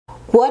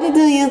What it do,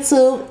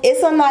 YouTube?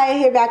 It's Nyiah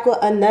here back with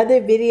another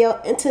video,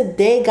 and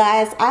today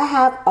guys I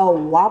have a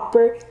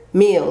Whopper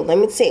meal. Let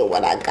me tell you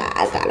what I got.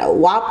 I got a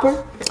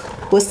Whopper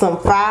with some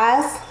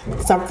fries,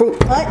 some fruit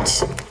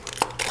punch,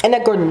 and a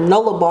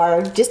granola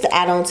bar just to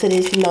add on to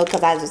this, you know,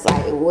 because I just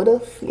like, what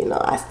if, you know,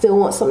 I still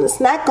want something to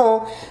snack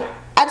on.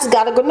 I just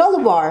got a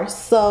granola bar.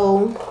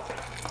 So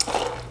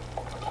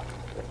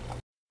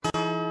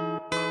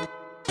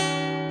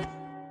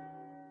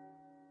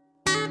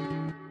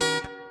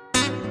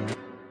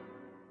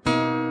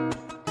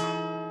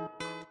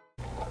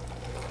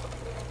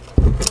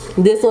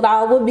this is what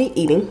I will be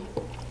eating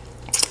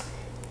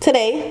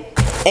today.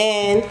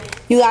 And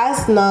you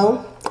guys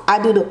know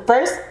I do the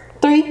first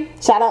 3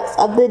 shout outs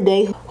of the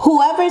day.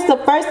 Whoever's the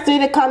first 3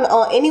 to comment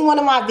on any one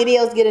of my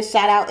videos get a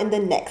shout out in the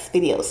next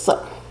video.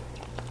 So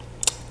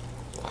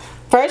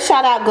first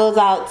shout out goes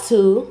out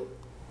to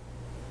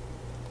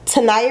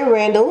Nyiah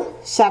Randall.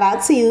 Shout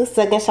out to you.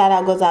 Second shout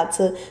out goes out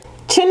to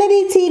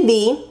Trinity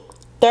TV.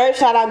 Third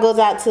shout out goes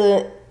out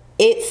to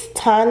It's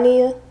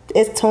Tonya.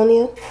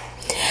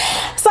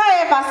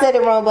 Sorry if I said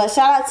it wrong, but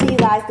shout out to you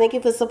guys. Thank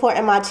you for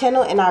supporting my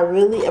channel, and I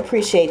really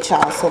appreciate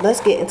y'all. So let's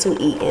get into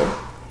eating.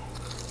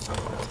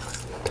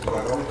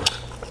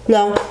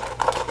 No.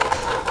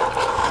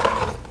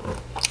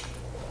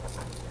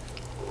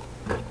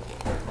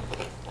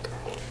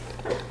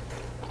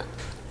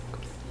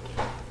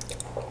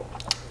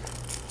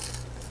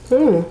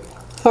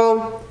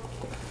 So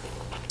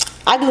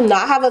I do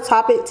not have a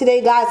topic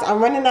today, guys.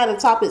 I'm running out of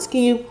topics.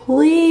 Can you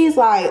please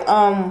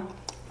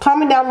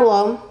comment down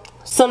below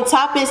some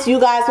topics you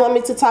guys want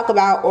me to talk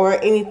about,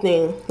 or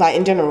anything like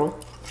in general.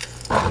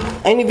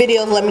 Any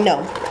videos, let me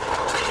know.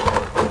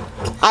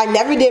 I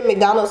never did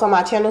McDonald's on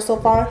my channel so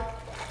far.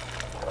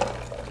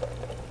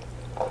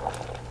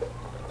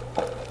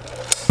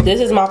 This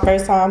is my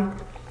first time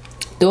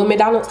doing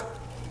McDonald's.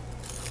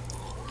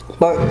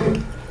 But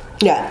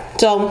yeah,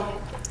 so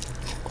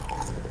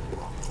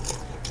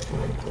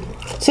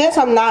since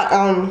I'm not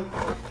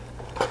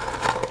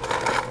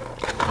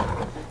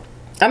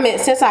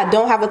since I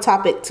don't have a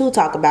topic to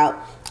talk about,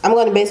 I'm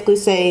going to basically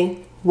say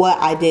what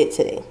I did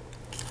today.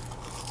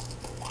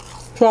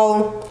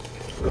 So,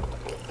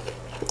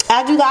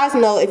 as you guys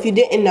know, if you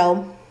didn't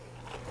know,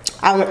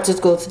 I went to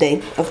school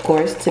today. Of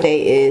course,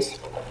 today is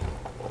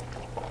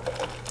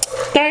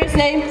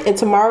Thursday, and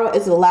tomorrow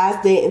is the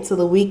last day until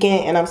the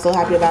weekend, and I'm so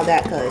happy about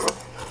that, because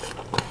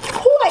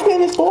who like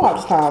being in school all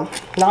the time?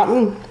 Not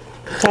me.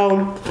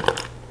 So,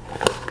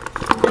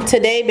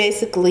 today,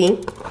 basically,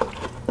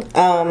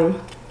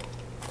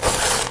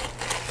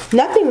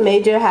 nothing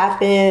major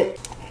happened.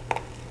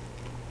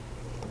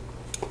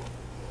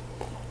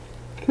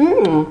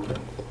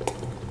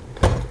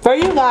 For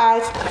you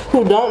guys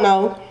who don't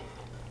know,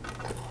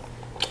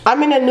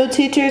 I'm in a new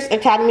Teachers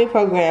Academy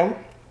program.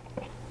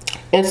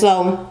 And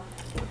so,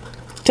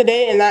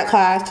 today in that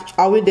class,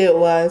 all we did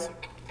was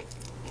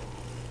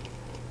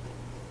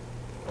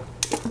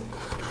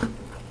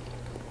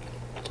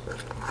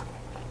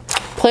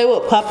play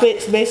with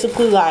puppets.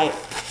 Basically, like,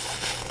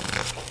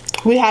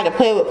 we had to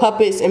play with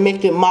puppets and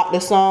make them mock the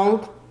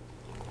song.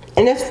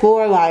 And it's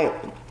for like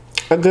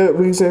a good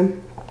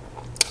reason.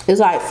 It's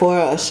like for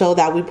a show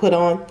that we put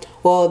on.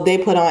 Well, they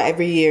put on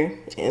every year.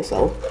 And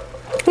so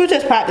we're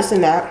just practicing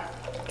that.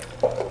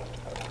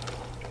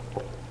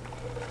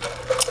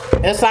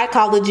 In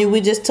psychology,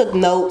 we just took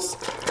notes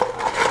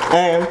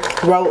and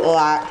wrote a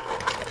lot.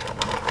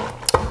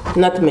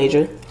 Nothing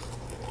major.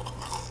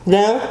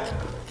 Then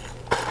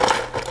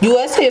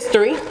U.S.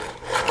 history.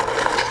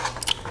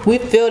 We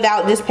filled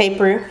out this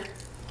paper,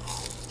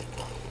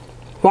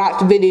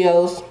 watched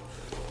videos,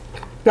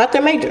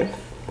 nothing major.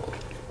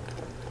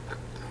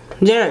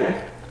 Then,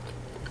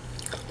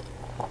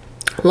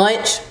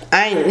 lunch,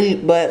 I ain't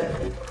eat, but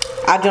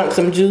I drank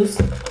some juice.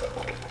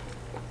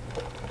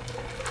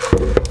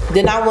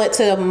 Then I went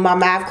to my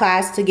math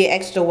class to get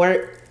extra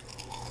work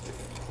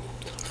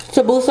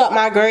to boost up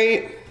my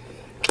grade,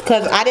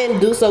 because I didn't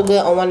do so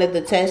good on one of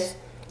the tests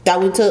that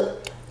we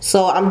took.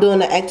 So I'm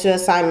doing an extra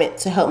assignment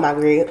to help my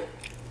grade.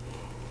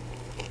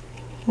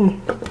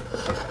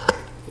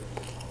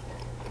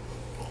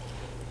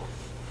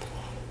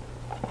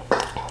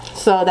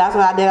 So that's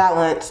what I did at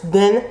lunch.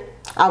 Then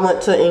I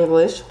went to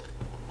English.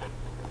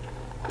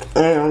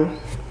 And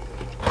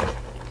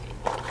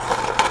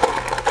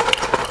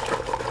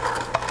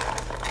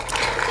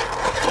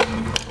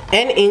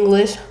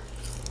English.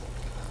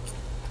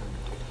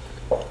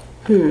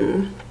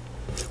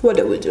 What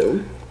did we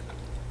do?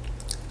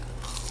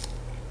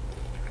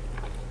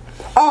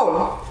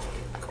 Oh,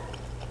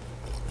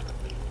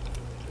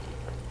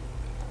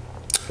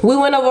 we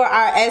went over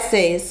our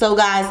essays. So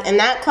guys, in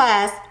that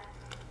class,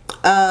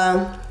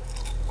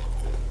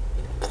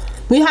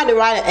 we had to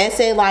write an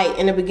essay like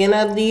in the beginning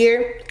of the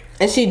year,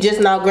 and she just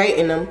now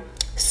grading them.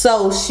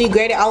 So she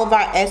graded all of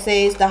our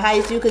essays. The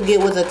highest you could get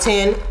was a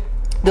 10.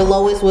 The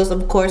lowest was,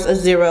 of course, a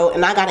 0,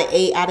 and I got an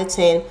 8 out of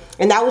 10.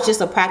 And that was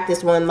just a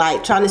practice one,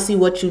 like trying to see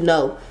what you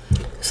know.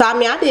 So I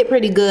mean, I did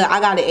pretty good. I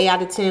got an 8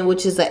 out of 10,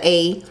 which is an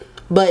A.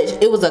 but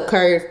it was a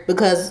curve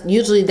because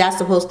usually that's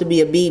supposed to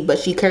be a B, but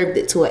she curved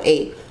it to an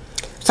A.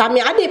 So I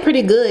mean, I did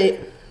pretty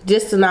good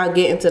just to not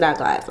get into that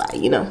class, like,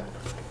 you know.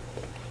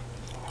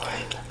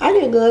 I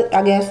did good,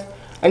 I guess.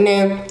 And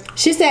then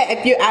she said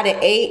if you're at an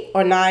 8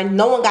 or 9,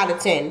 no one got a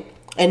 10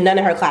 in none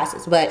of her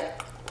classes, but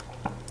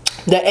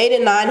the 8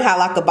 and 9 had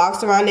like a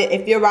box around it.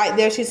 If you're right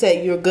there, she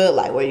said you're good,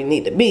 like where you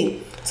need to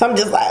be. So I'm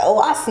just like, oh,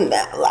 I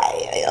snap.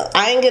 Like,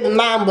 I ain't get a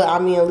 9, but I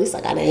mean, at least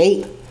I got an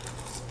 8.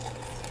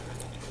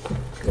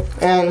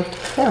 And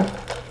yeah,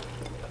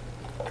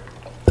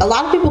 a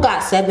lot of people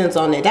got 7s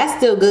on it. That's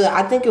still good.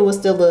 I think it was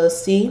still a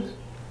C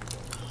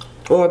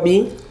or a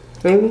B,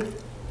 maybe.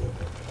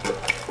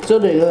 Still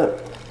did good.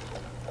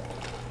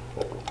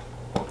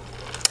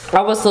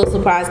 I was so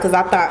surprised because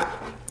I thought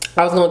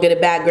I was gonna get a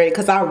bad grade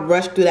because I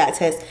rushed through that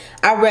test.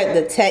 I read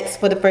the text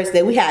for the first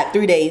day. We had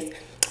 3 days.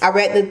 I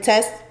read the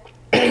test,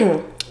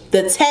 the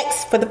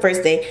text for the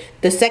first day.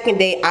 The second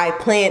day I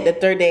planned. The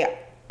third day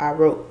I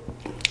wrote.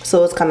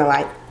 So it's kind of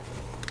like,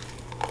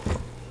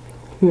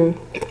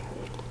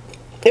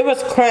 it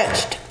was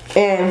crunched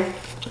and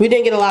we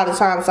didn't get a lot of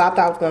time, so I thought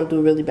I was gonna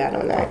do really bad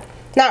on that.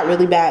 Not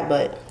really bad,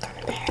 but kind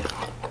of bad.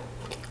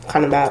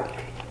 Kind of bad.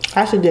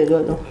 I should did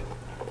good though.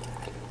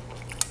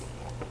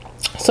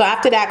 So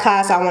after that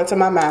class, I went to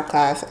my math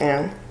class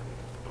and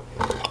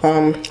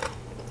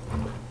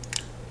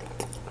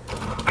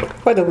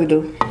what did we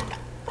do?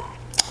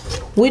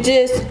 We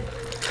just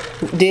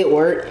did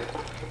work,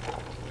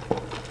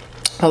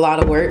 a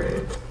lot of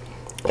work,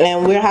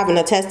 and we're having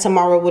a test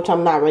tomorrow, which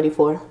I'm not ready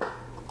for.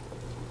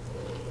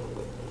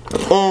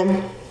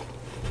 And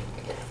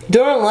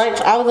during lunch,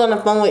 I was on the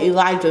phone with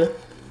Elijah,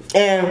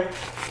 and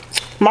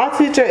my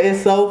teacher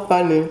is so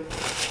funny.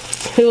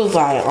 He was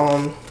like,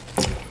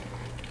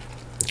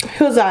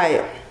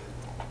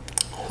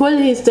 what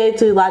did he say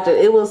to Elijah?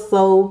 It was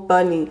so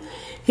funny.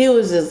 He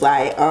was just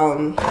like,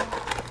 oh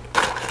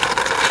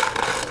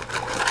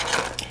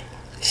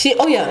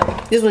yeah,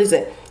 this is what he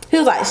said. He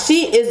was like,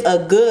 she is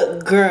a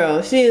good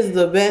girl. She is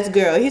the best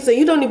girl. He said,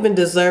 you don't even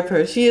deserve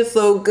her. She is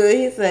so good.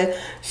 He said,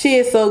 she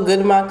is so good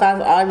in my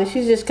class. All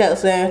she just kept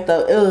saying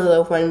stuff. It was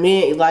so funny.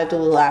 Me and Elijah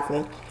was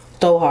laughing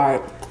so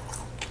hard.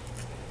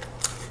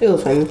 It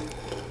was funny.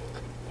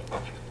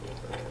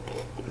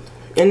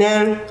 And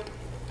then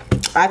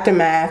after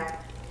math,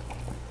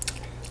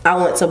 I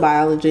went to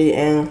biology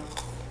and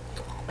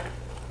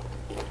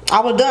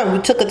I was done. We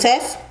took a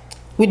test.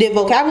 We did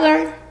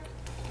vocabulary.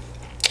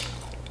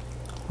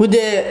 We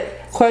did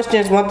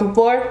questions 1 through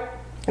 4,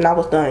 and I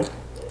was done.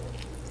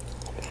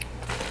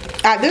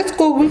 At this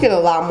school, we get a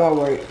lot more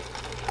work,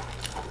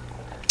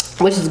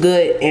 which is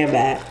good and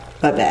bad,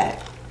 but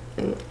bad.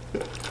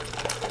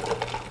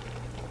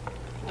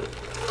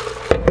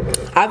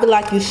 I feel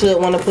like you should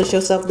want to push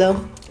yourself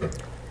though.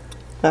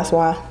 That's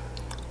why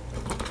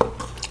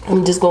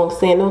I'm just going to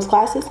stay in those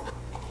classes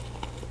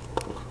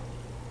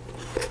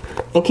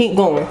and keep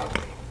going.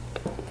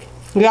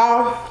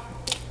 Y'all,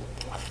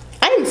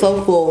 I am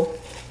so full.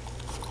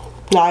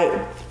 Like,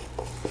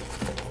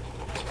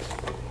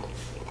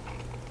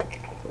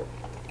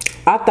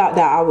 I thought that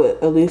I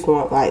would at least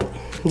want like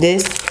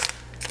this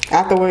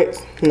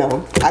afterwards.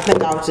 No, I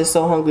think I was just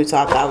so hungry, so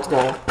I thought I was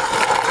going to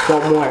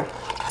want more.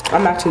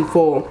 I'm actually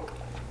full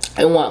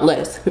and want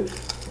less.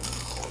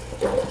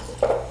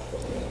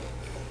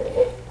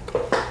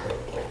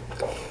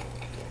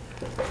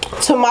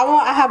 Tomorrow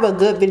I have a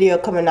good video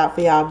coming out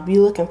for y'all. Be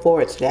looking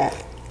forward to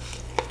that.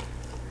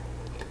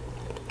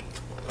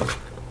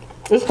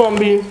 It's gonna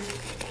be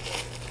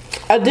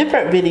a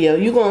different video.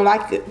 You're gonna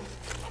like it.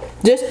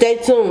 Just stay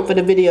tuned for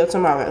the video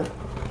tomorrow.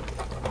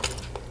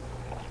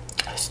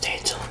 Stay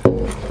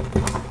tuned.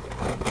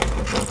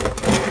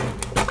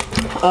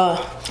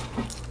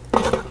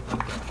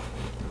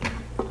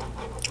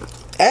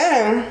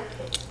 And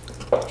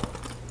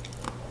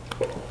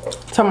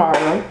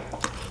tomorrow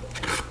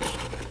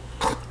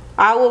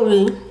I will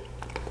be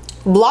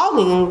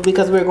vlogging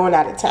because we're going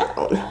out of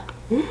town.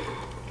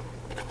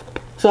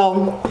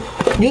 So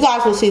you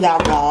guys will see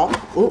that vlog.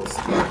 Oops.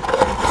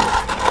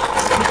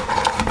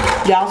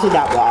 Y'all see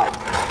that vlog.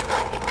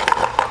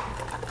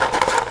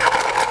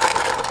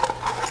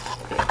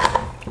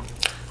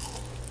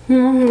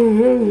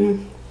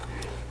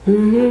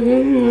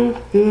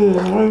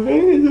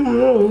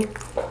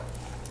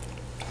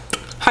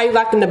 How you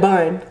liking the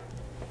bun?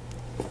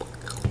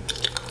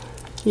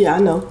 Yeah, I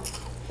know.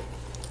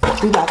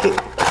 You like it,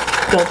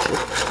 don't you?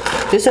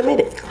 Just admit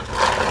it.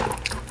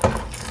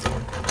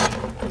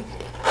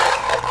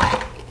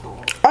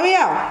 Oh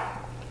yeah.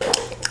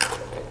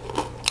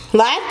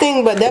 Last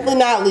thing, but definitely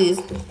not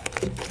least,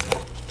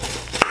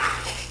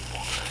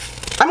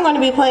 I'm going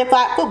to be playing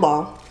flag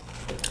football.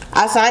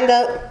 I signed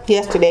up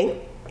yesterday.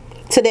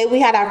 Today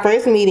we had our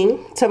first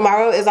meeting.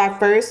 Tomorrow is our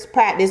first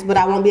practice, but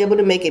I won't be able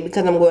to make it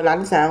because I'm going out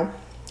of town.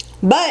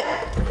 But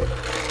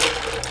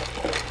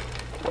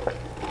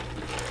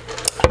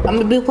I'm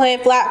going to be playing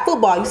flag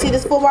football. You see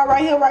this football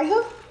right here, right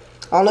here?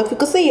 I don't know if you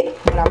can see it,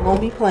 but I'm going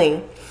to be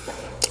playing.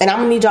 And I'm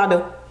going to need y'all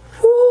to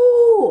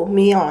woo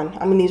me on.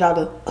 I'm going to need y'all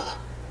to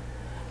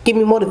get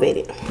me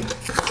motivated.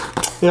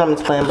 You know I'm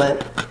just playing,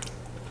 but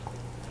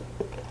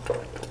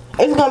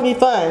it's gonna be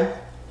fun.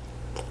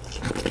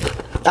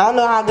 I don't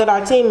know how good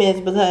our team is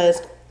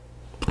because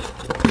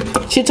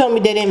she told me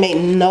they didn't make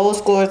no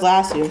scores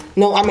last year.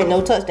 No, I mean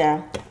no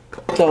touchdown.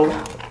 So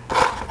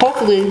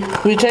hopefully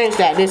we change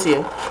that this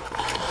year.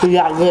 We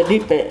got good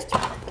defense.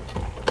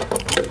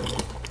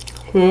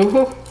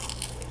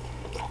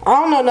 I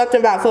don't know nothing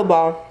about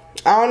football.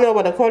 I don't know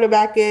what a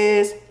quarterback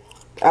is,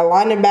 a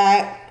running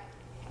back,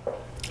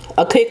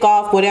 a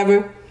kickoff,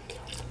 whatever.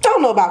 I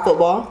don't know about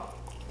football.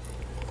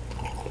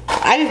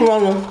 I just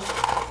want to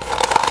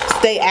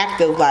stay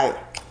active, like,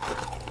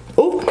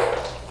 ooh.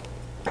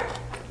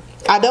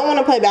 I don't want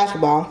to play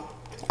basketball.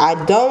 I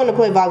don't want to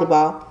play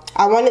volleyball.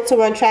 I wanted to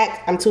run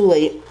track. I'm too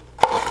late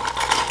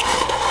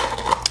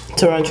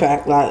to run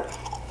track. Like,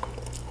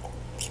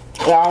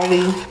 I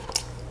already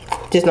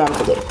just not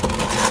too late.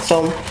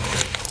 So,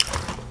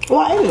 well,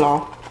 I ate it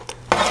all.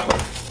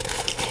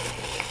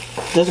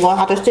 Just gonna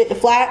have to stick to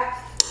flag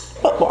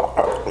football.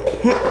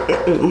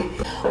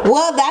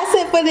 Well, that's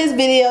it for this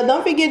video.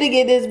 Don't forget to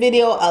give this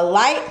video a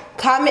like,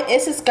 comment,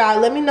 and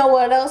subscribe. Let me know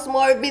what else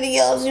more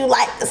videos you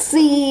like to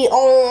see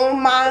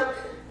on my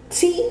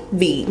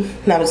TV.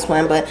 Not just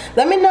playing, but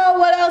let me know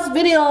what else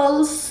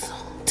videos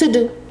to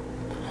do.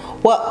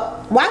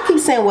 Well, why I keep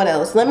saying what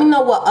else? Let me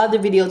know what other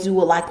videos you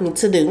would like me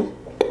to do.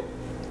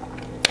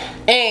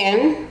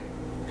 And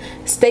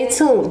stay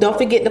tuned. Don't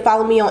forget to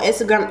follow me on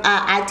Instagram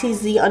at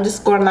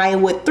ITZ_Nyiah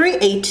with 3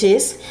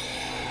 H's.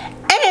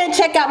 And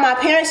check out my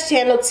parents'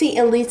 channel, T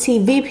and Lee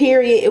TV,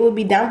 period. It will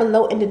be down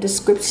below in the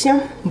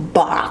description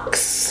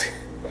box.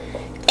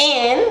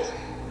 And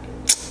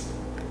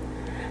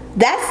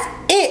that's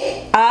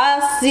it.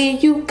 I'll see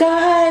you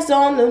guys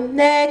on the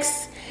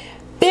next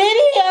video.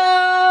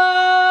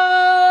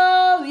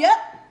 Yep.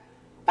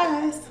 Bye,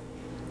 guys.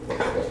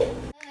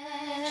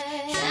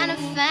 Trying to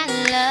find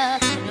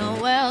love in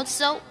a world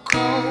so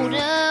cold.